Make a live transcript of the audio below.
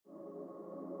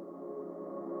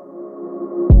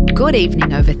Good evening,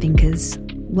 overthinkers.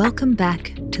 Welcome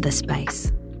back to The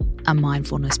Space, a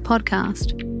mindfulness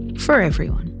podcast for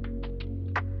everyone.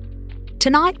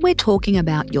 Tonight we're talking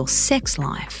about your sex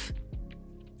life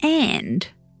and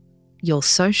your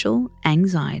social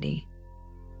anxiety.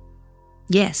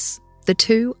 Yes, the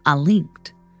two are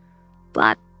linked,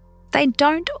 but they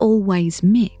don't always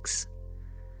mix.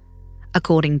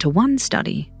 According to one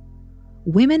study,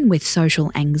 women with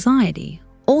social anxiety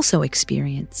also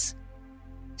experience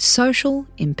social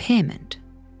impairment.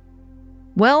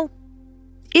 Well,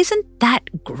 isn't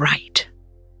that great?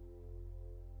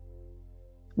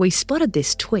 We spotted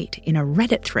this tweet in a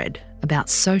Reddit thread about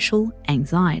social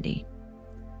anxiety.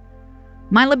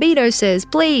 My libido says,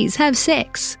 please have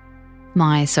sex.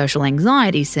 My social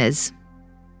anxiety says,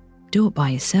 do it by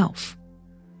yourself.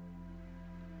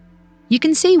 You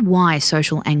can see why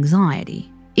social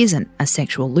anxiety isn't a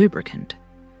sexual lubricant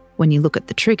when you look at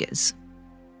the triggers.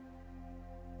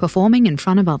 Performing in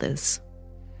front of others,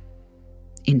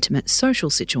 intimate social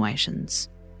situations,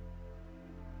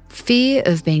 fear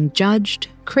of being judged,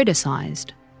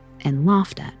 criticised, and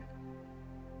laughed at.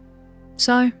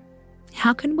 So,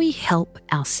 how can we help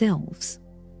ourselves?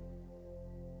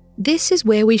 This is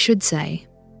where we should say,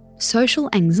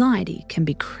 social anxiety can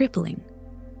be crippling.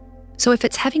 So if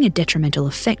it's having a detrimental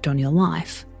effect on your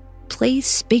life, please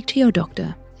speak to your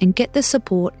doctor and get the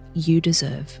support you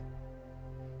deserve.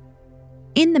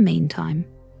 In the meantime,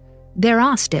 there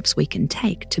are steps we can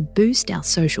take to boost our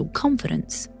social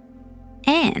confidence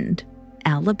and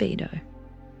our libido.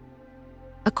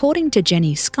 According to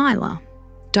Jenny Schuyler,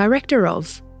 director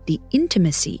of the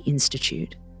Intimacy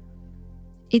Institute,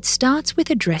 it starts with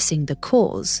addressing the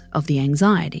cause of the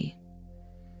anxiety.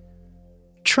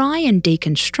 Try and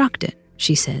deconstruct it,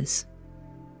 she says.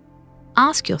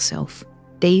 Ask yourself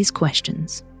these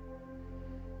questions.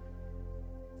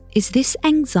 Is this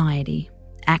anxiety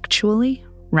actually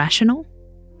rational?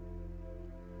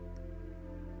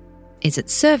 Is it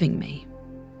serving me?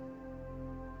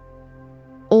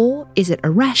 Or is it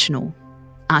irrational,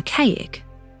 archaic,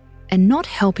 and not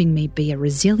helping me be a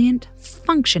resilient,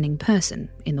 functioning person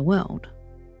in the world?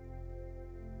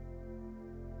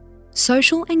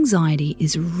 Social anxiety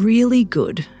is really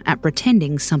good at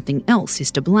pretending something else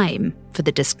is to blame for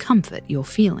the discomfort you're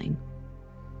feeling.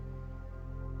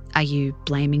 Are you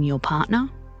blaming your partner?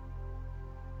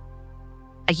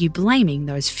 Are you blaming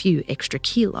those few extra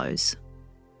kilos?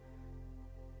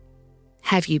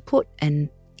 Have you put an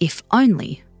if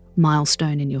only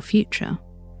milestone in your future?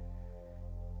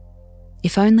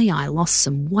 If only I lost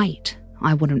some weight,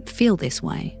 I wouldn't feel this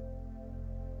way.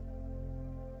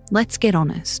 Let's get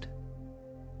honest.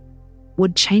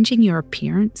 Would changing your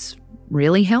appearance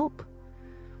really help?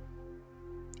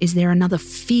 Is there another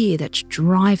fear that's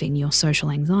driving your social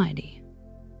anxiety?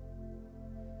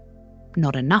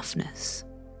 Not enoughness.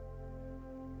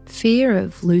 Fear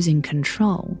of losing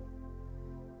control.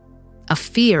 A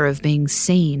fear of being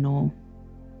seen or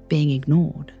being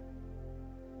ignored.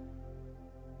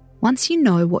 Once you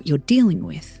know what you're dealing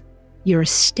with, you're a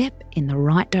step in the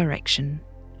right direction.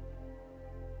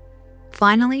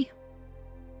 Finally,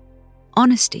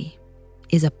 honesty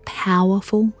is a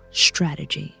powerful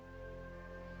strategy.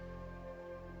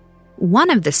 One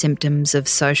of the symptoms of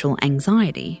social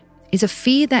anxiety is a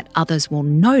fear that others will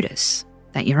notice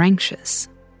that you're anxious.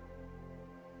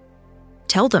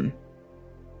 Tell them.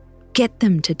 Get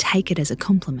them to take it as a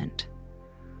compliment.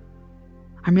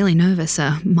 I'm really nervous,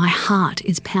 my heart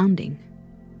is pounding.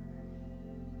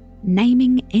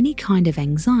 Naming any kind of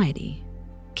anxiety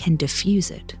can diffuse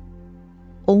it,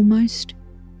 almost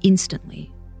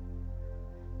instantly.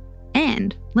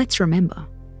 And let's remember,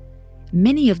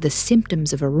 many of the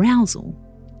symptoms of arousal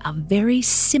are very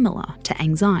similar to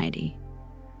anxiety.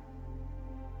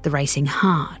 The racing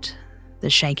heart, the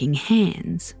shaking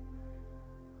hands,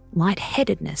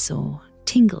 lightheadedness or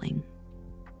tingling.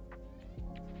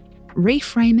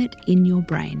 Reframe it in your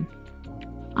brain.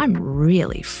 I'm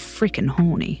really frickin'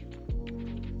 horny.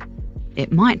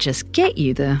 It might just get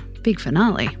you the big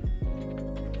finale.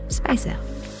 Space out.